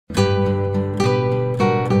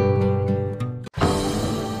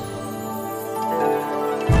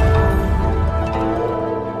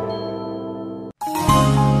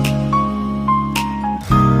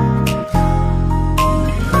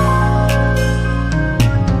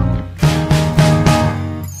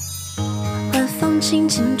轻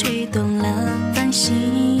轻吹动了芳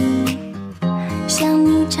心，想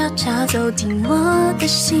你悄悄走进我的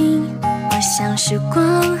心，我想时光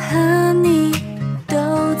和你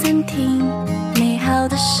都暂停，美好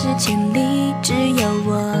的时间里只有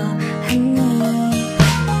我和你，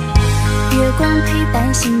月光陪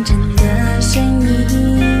伴星辰的身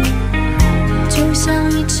影，就像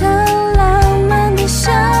一场浪漫的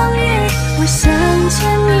相遇，我想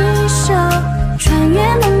牵你手穿越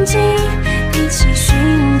梦境，一起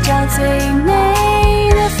寻找最美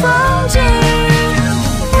的风景，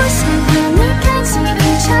我想和你开启一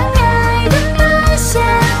场爱的冒险，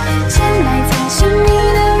前来曾经你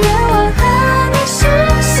的愿望和你实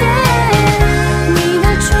现，你的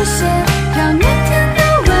出现让每天都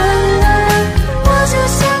温暖，我就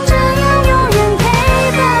像这样永远陪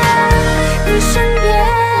伴你身边。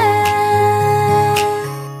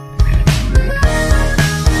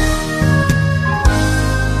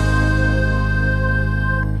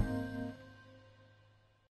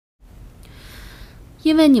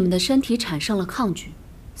因为你们的身体产生了抗拒，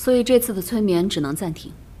所以这次的催眠只能暂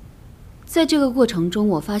停。在这个过程中，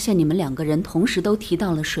我发现你们两个人同时都提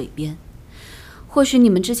到了水边，或许你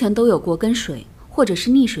们之前都有过跟水或者是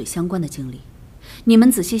溺水相关的经历。你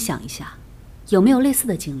们仔细想一下，有没有类似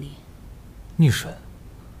的经历？溺水？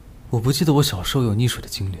我不记得我小时候有溺水的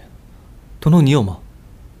经历。彤彤，你有吗？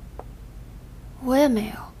我也没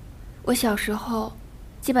有，我小时候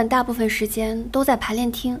基本大部分时间都在排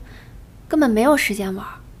练厅，根本没有时间玩。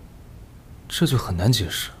这就很难解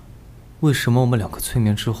释，为什么我们两个催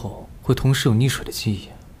眠之后会同时有溺水的记忆？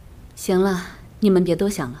行了，你们别多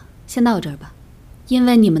想了，先到这儿吧。因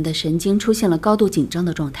为你们的神经出现了高度紧张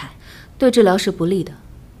的状态，对治疗是不利的。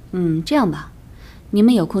这样吧，你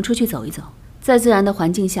们有空出去走一走，在自然的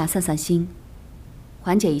环境下散散心，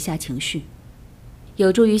缓解一下情绪，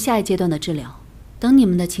有助于下一阶段的治疗。等你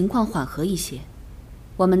们的情况缓和一些，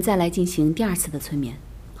我们再来进行第二次的催眠，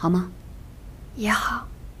好吗？也好，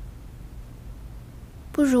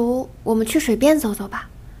不如我们去水边走走吧，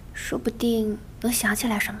说不定能想起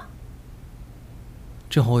来什么。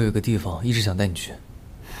正好我有一个地方一直想带你去。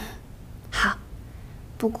好，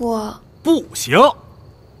不过不行。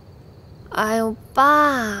哎呦，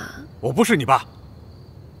爸！我不是你爸，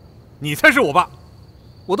你才是我爸。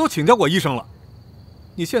我都请教过医生了，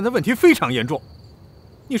你现在问题非常严重。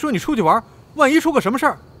你说你出去玩，万一出个什么事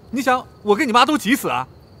儿，你想我跟你妈都急死啊？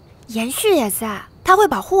延续也在，他会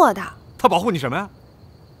保护我的。他保护你什么呀？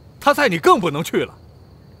他在你更不能去了。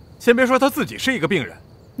先别说他自己是一个病人，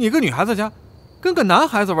你个女孩子家，跟个男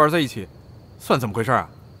孩子玩在一起，算怎么回事啊？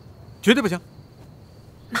绝对不行。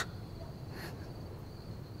妈。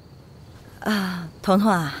彤彤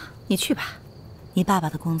啊，你去吧，你爸爸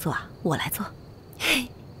的工作啊，我来做。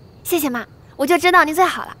谢谢妈，我就知道你最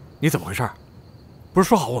好了。你怎么回事？不是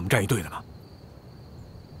说好我们站一队的吗？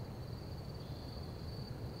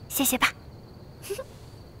谢谢爸。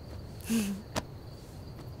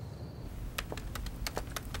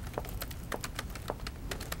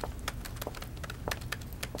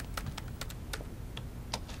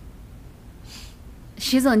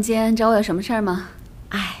徐总监找我有什么事儿吗？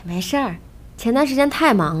哎，没事儿，前段时间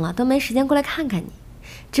太忙了，都没时间过来看看你。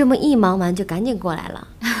这么一忙完就赶紧过来了。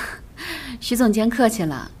徐总监客气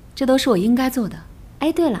了，这都是我应该做的。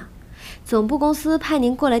哎，对了，总部公司派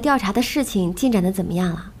您过来调查的事情进展的怎么样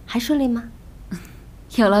了？还顺利吗？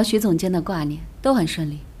有了徐总监的挂念，都很顺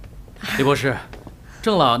利。李博士，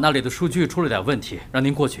郑老那里的数据出了点问题，让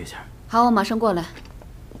您过去一下。好，我马上过来。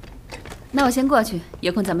那我先过去，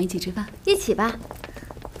有空咱们一起吃饭。一起吧。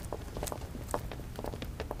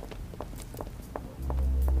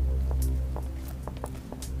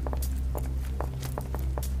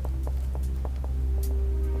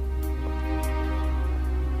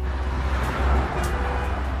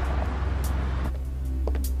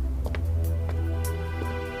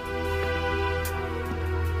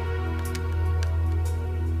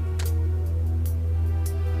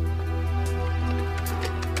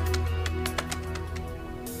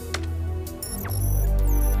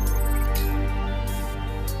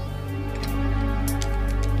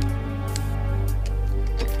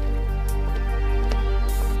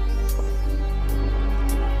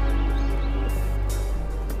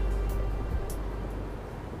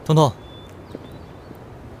彤彤，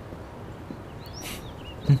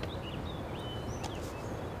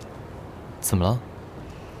怎么了？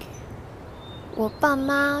我爸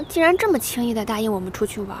妈竟然这么轻易地答应我们出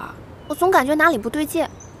去玩，我总感觉哪里不对劲。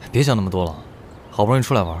别想那么多了，好不容易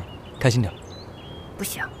出来玩，开心点。不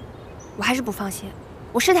行，我还是不放心，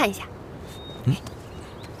我试探一下。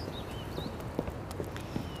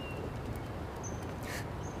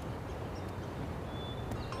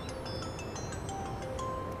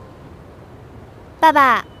爸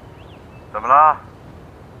爸。怎么了？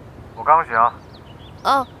我刚醒。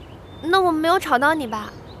哦，那我没有吵到你吧？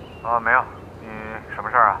没有。你什么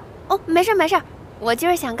事儿啊？哦，没事没事，我就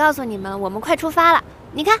是想告诉你们，我们快出发了。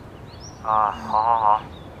你看。好。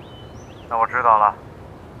那我知道了，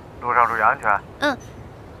路上注意安全。嗯，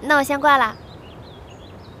那我先挂了。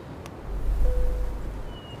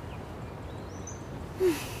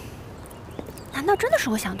难道真的是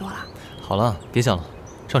我想多了？好了，别想了，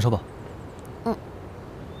上车吧。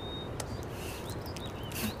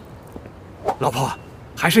老婆，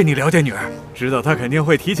还是你了解女儿，知道她肯定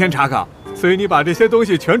会提前查岗，所以你把这些东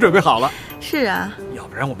西全准备好了。是啊，要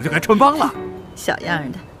不然我们就该穿帮了。小样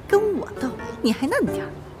的，跟我斗，你还嫩点儿。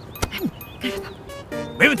跟着他。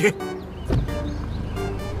没问题。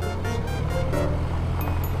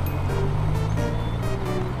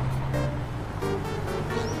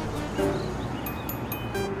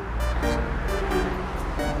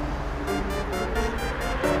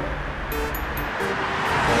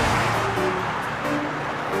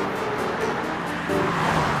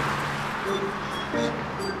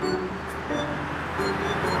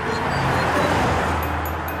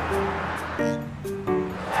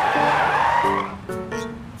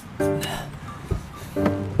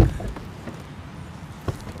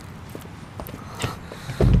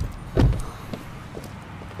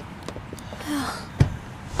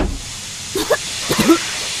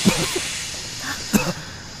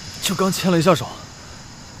就刚牵了一下手，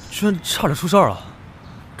居然差点出事儿了。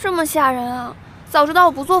这么吓人啊！早知道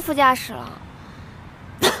我不坐副驾驶了。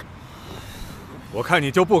我看你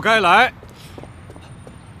就不该来。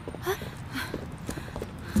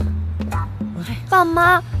爸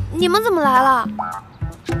妈，你们怎么来了？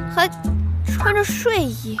还穿着睡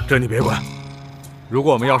衣。这你别管。如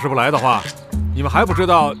果我们要是不来的话，你们还不知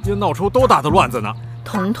道要闹出多大的乱子呢。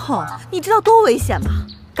彤彤，你知道多危险吗？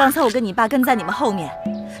刚才我跟你爸跟在你们后面，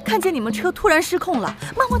看见你们车突然失控了，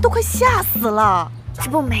妈妈都快吓死了。这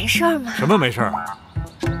不没事吗？什么没事？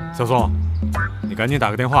小宋，你赶紧打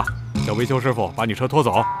个电话，叫维修师傅把你车拖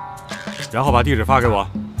走，然后把地址发给我，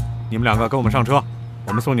你们两个跟我们上车，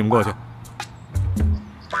我们送你们过去。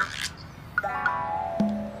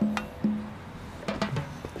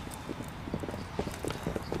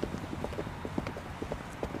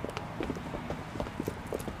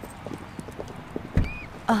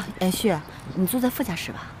旭，你坐在副驾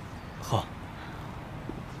驶吧。好。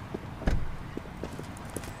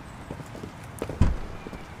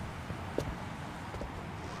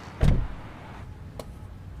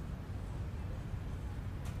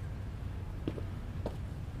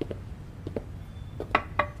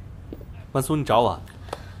万苏，你找我？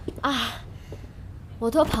我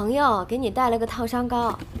托朋友给你带了个烫伤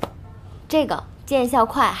膏，这个见效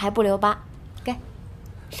快还不留疤。给，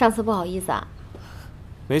上次不好意思啊。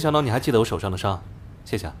没想到你还记得我手上的伤，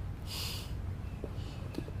谢谢。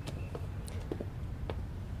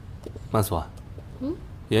曼苏啊，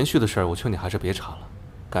延续的事儿，我劝你还是别查了。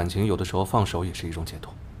感情有的时候放手也是一种解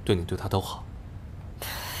脱，对你对他都好。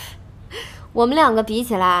我们两个比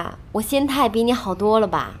起来，我心态比你好多了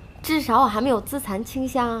吧？至少我还没有自残倾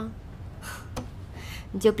向。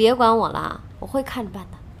你就别管我了，我会看着办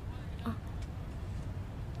的。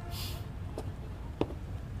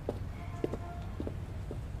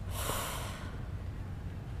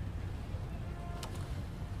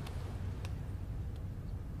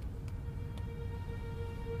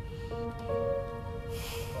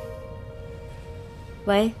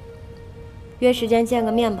喂，约时间见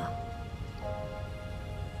个面吧。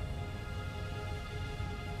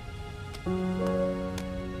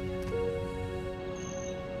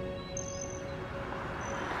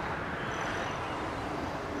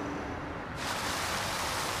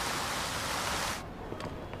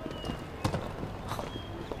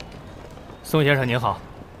宋先生您好，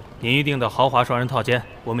您预定的豪华双人套间，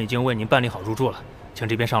我们已经为您办理好入住了，请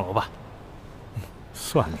这边上楼吧。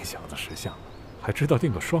算你小子识相，还知道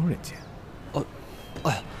订个双人间。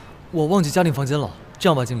哎呀，我忘记加订房间了。这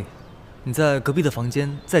样吧，经理，你在隔壁的房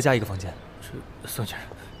间再加一个房间。宋先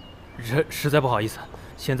生，实在不好意思，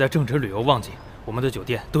现在正值旅游旺季，我们的酒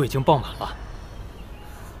店都已经爆满了。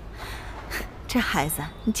这孩子，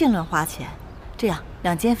你净乱花钱。这样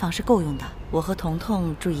2间房是够用的，我和彤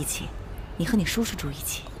彤住一起，你和你叔叔住一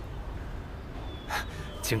起。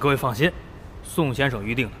请各位放心，宋先生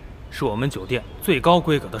预定的是我们酒店最高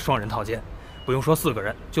规格的双人套间，不用说4个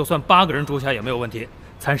人，就算8个人住下也没有问题。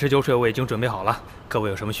餐食酒水我已经准备好了，各位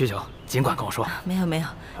有什么需求尽管跟我说。没有，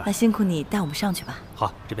那辛苦你带我们上去吧。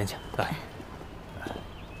好，这边请。来，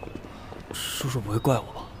叔叔不会怪我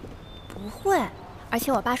吧？不会，而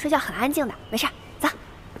且我爸睡觉很安静的，没事。走。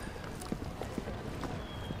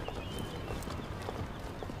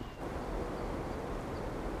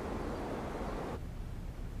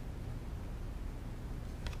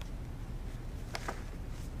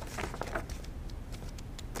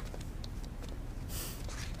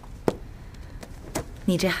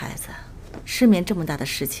你这孩子，失眠这么大的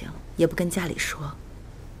事情也不跟家里说。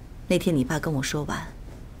那天你爸跟我说完，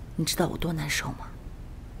你知道我多难受吗？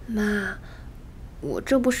妈，我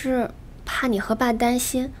这不是怕你和爸担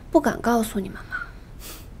心，不敢告诉你们吗？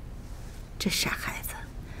这傻孩子，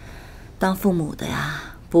当父母的呀，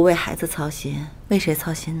不为孩子操心，为谁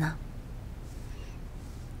操心呢？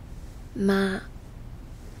妈，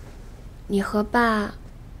你和爸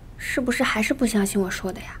是不是还是不相信我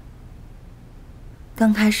说的呀？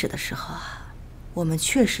刚开始的时候啊，我们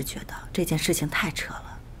确实觉得这件事情太扯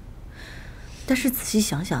了。但是仔细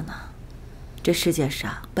想想呢，这世界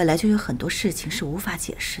上本来就有很多事情是无法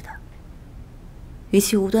解释的。与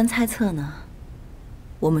其无端猜测呢，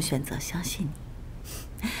我们选择相信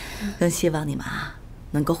你，更希望你们啊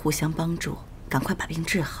能够互相帮助，赶快把病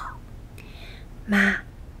治好。妈，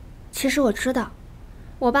其实我知道，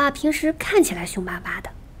我爸平时看起来凶巴巴的，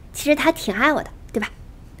其实他挺爱我的，对吧？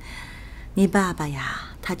你爸爸呀，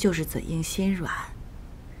他就是嘴硬心软。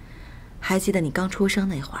还记得你刚出生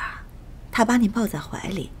那会儿，他把你抱在怀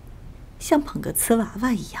里，像捧个瓷娃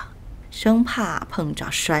娃一样，生怕碰着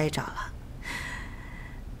摔着了。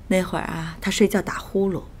那会儿啊，他睡觉打呼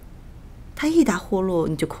噜，他一打呼噜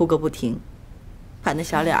你就哭个不停，把那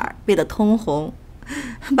小脸儿憋得通红，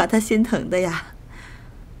把他心疼的呀。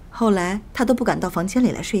后来他都不敢到房间里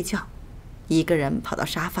来睡觉，一个人跑到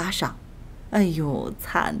沙发上，哎呦，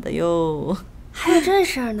惨的哟！还有这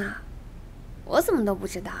事儿呢，我怎么都不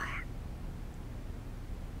知道呀？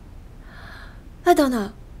哎，等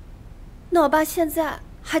等，那我爸现在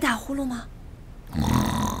还打呼噜吗？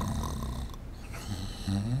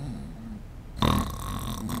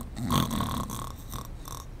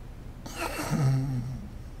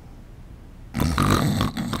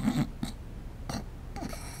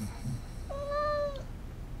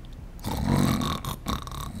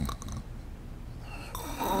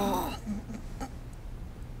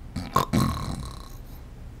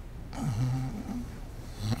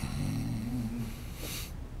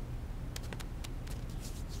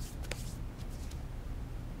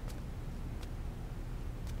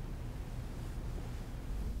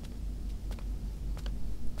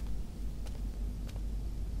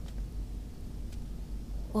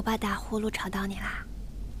我爸打呼噜吵到你啦，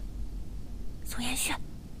宋延旭？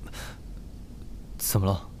怎么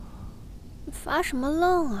了？你发什么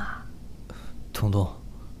愣啊？彤彤，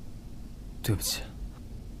对不起，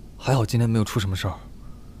还好今天没有出什么事儿，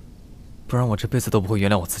不然我这辈子都不会原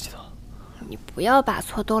谅我自己的。你不要把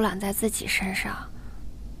错都揽在自己身上。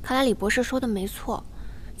看来李博士说的没错，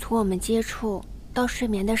从我们接触到睡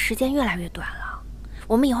眠的时间越来越短了，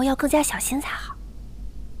我们以后要更加小心才好。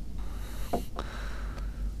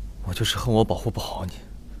我就是恨我保护不好你，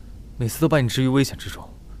每次都把你置于危险之中。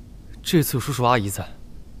这次有叔叔阿姨在，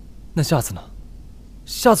那下次呢？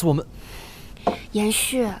下次我们……延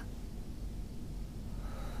旭，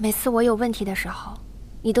每次我有问题的时候，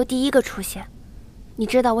你都第一个出现。你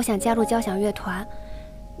知道我想加入交响乐团，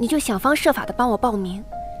你就想方设法的帮我报名。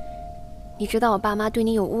你知道我爸妈对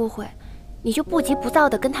你有误会，你就不急不躁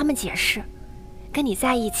的跟他们解释。跟你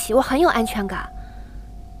在一起，我很有安全感，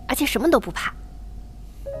而且什么都不怕。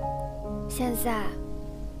现在，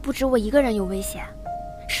不止我一个人有危险，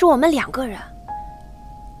是我们2个人。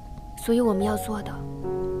所以我们要做的，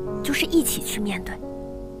就是一起去面对。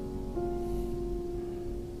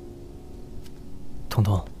彤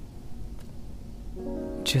彤，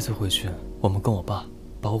这次回去，我们跟我爸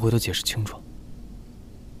把误会都解释清楚。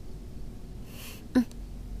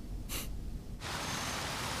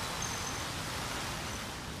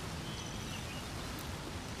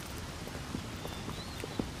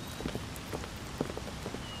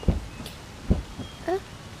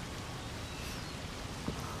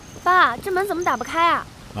爸，这门怎么打不开啊？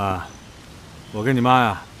啊，我跟你妈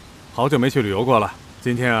呀，好久没去旅游过了。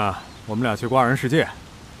今天啊，我们俩去逛人世界，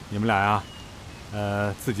你们俩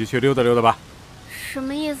呀，自己去溜达溜达吧。什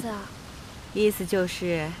么意思啊？意思就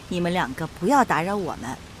是你们2个不要打扰我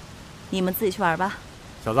们，你们自己去玩吧。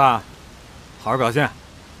小子，好好表现，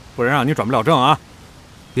不然让你转不了正啊！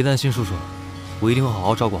别担心，叔叔，我一定会好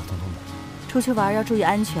好照顾好彤彤的。出去玩要注意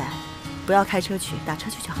安全，不要开车去，打车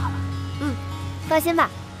去就好了。放心吧。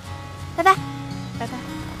拜拜，拜拜。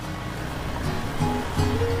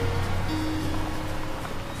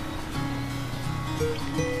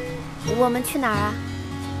我们去哪儿啊？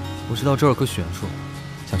我知道这儿有棵许愿树，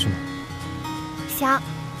想去哪？想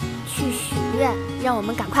去许愿，让我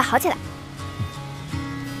们赶快好起来。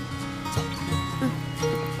走。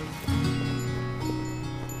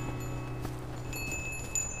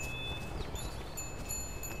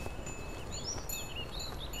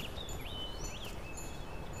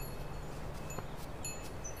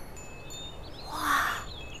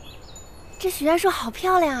这许愿树好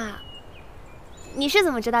漂亮啊！你是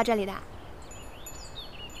怎么知道这里的？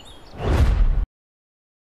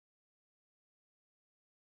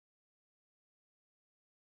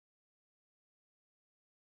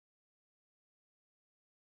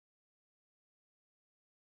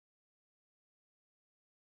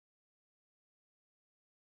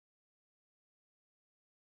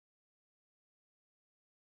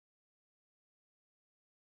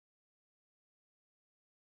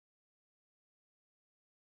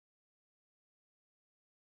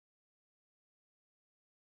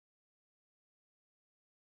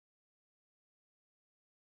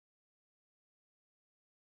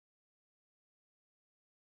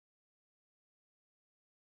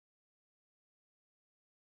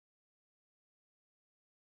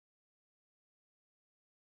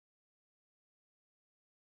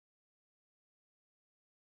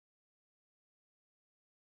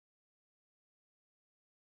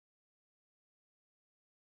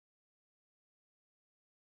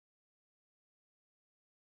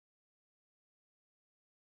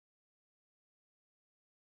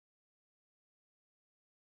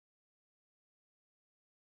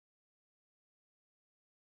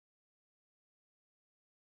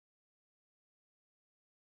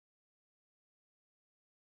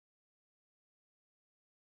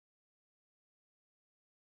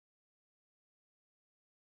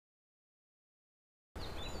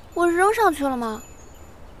我扔上去了吗？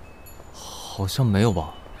好像没有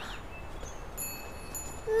吧。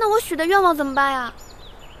那我许的愿望怎么办呀？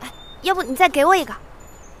哎，要不你再给我一个？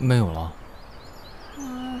没有了。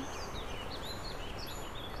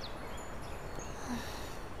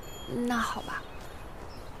那好吧，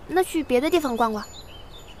那去别的地方逛逛。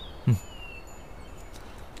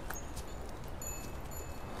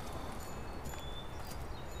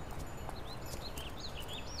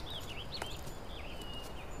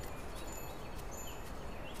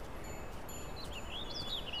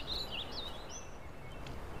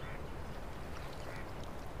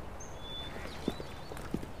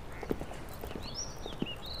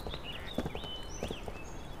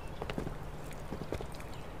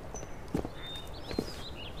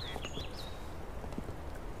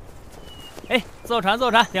哎，坐船，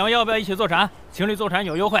两位要不要一起坐船？情侣坐船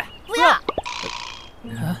有优惠。不要。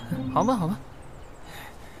好吧，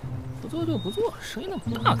不坐就不坐，声音那么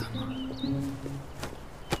大干嘛？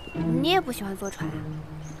你也不喜欢坐船啊？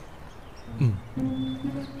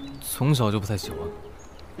从小就不太喜欢，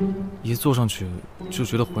一坐上去就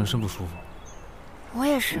觉得浑身不舒服。我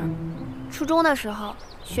也是，初中的时候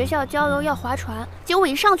学校郊游要划船，结果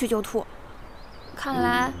一上去就吐。看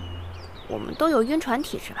来我们都有晕船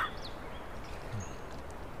体质吧？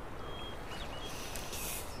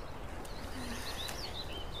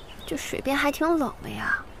这水边还挺冷的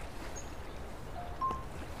呀。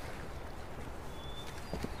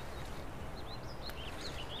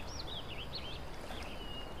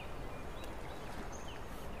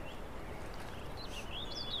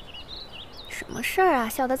什么事儿啊？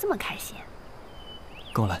笑得这么开心？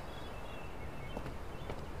跟我来。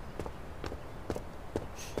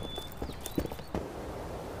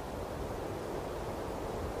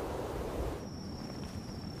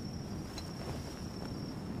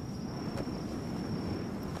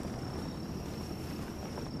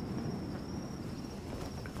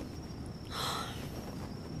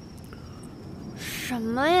什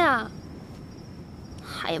么呀？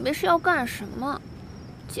还以为是要干什么，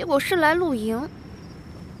结果是来露营，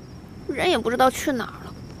人也不知道去哪儿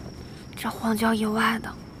了。这荒郊野外的，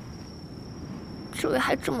周围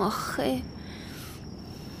还这么黑。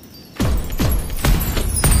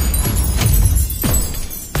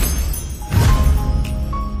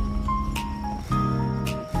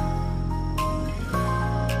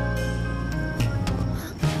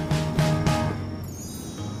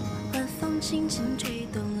晚风轻轻吹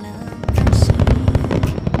动了繁星，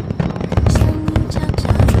像你悄悄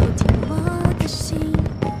走进我的心，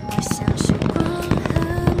我想时光和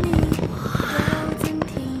你都暂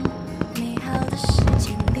停，美好的时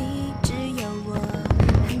间里只有我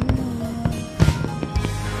和你，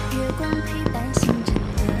月光陪伴星辰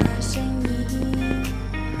的身影，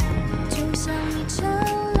就像一场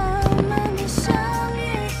浪漫的相遇，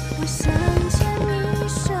我想牵你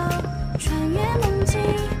手，穿越梦境，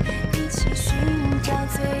一起寻找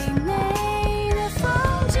最美的风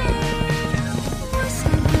景。我想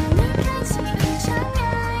和你开启一场爱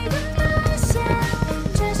的冒险，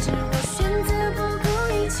这是我选择不顾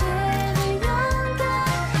一切的勇敢，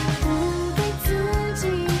不给自己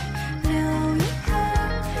留遗憾，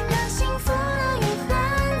让幸福的永恒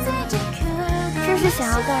在这刻。这是想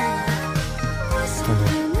要干什么？我想和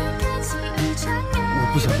你开启一场爱。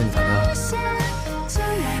不想跟你谈恋爱。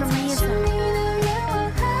什么意思？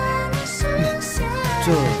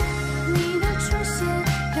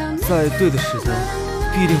在对的时间，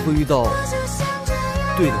必定会遇到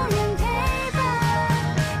对的人。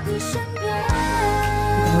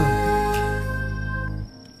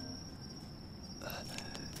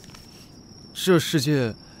这世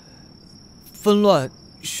界纷乱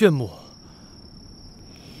炫目，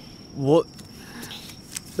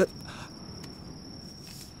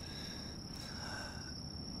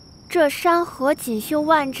这山河锦绣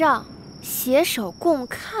万丈，携手共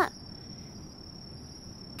看。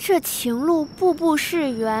这情路步步是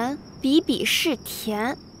缘，笔笔是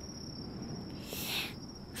甜。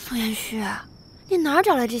宋彦旭，你哪儿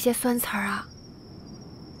找来这些酸词儿啊？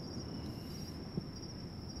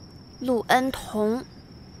陆恩彤，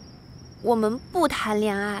我们不谈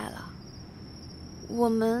恋爱了，我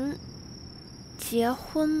们结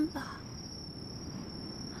婚吧。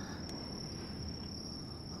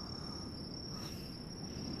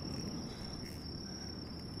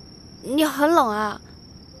你很冷啊？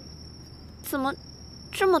怎么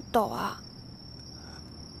这么抖啊？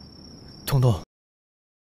彤彤。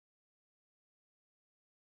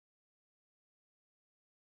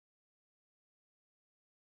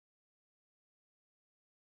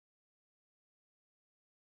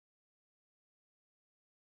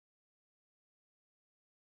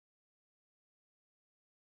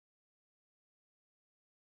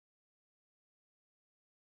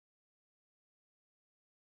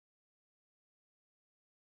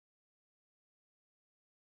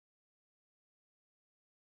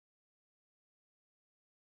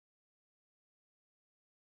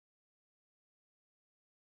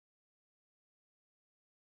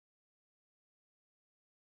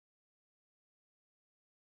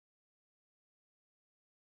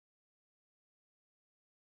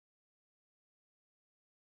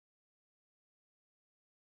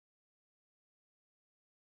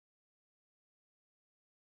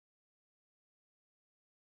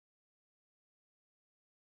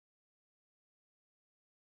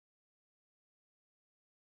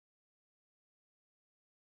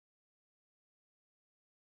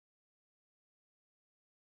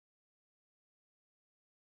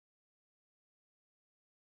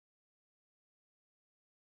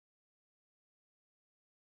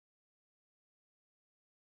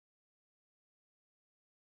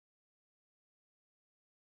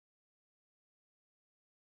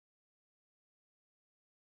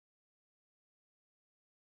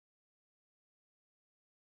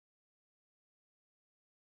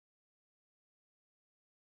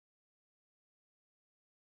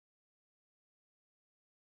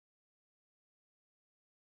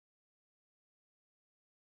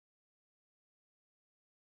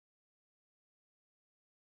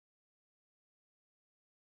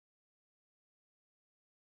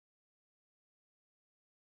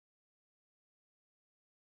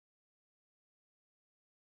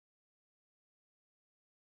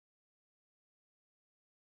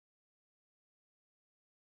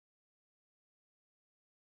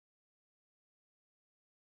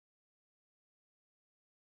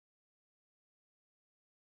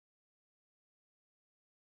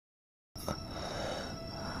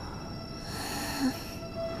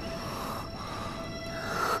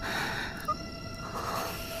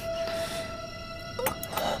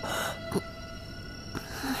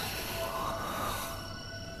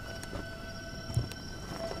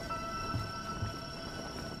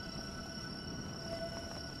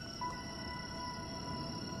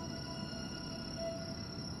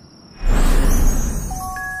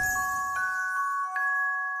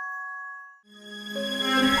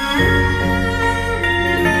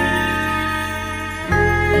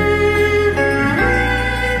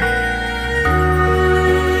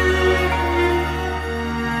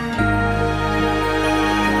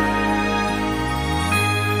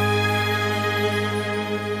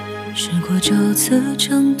就此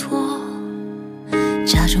挣脱，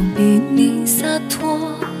假装比你洒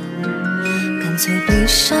脱，干脆闭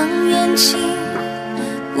上眼睛，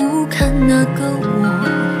不看那个我，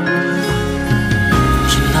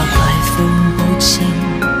直到快分不清，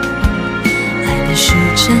爱的是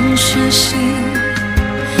真是心，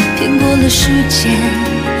骗过了时间，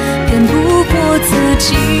骗不过自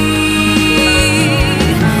己。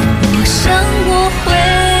我想我会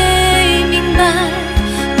明白。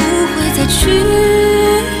再去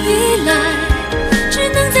依赖，只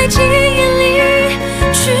能在记忆里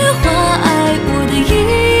去画爱我的一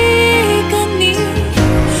个你。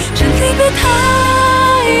这离别太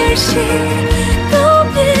儿戏，告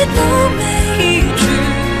别都没一句，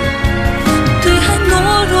对还懦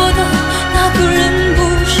弱的那个人不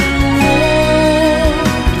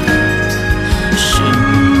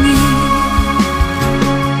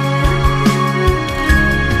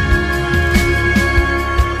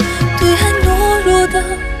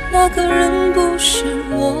那个人不是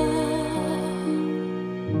我。